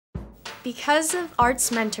Because of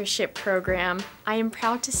Art's mentorship program, I am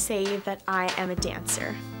proud to say that I am a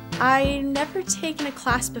dancer. I never taken a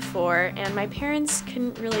class before, and my parents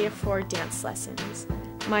couldn't really afford dance lessons.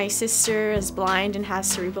 My sister is blind and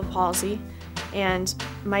has cerebral palsy, and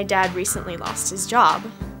my dad recently lost his job.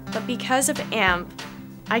 But because of AMP,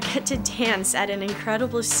 I get to dance at an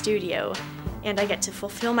incredible studio, and I get to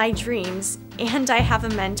fulfill my dreams, and I have a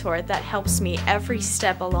mentor that helps me every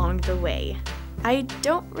step along the way. I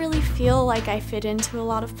don't really feel like I fit into a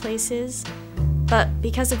lot of places, but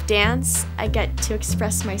because of dance, I get to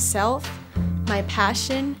express myself, my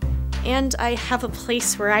passion, and I have a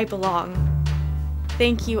place where I belong.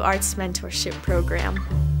 Thank you, Art's Mentorship Program.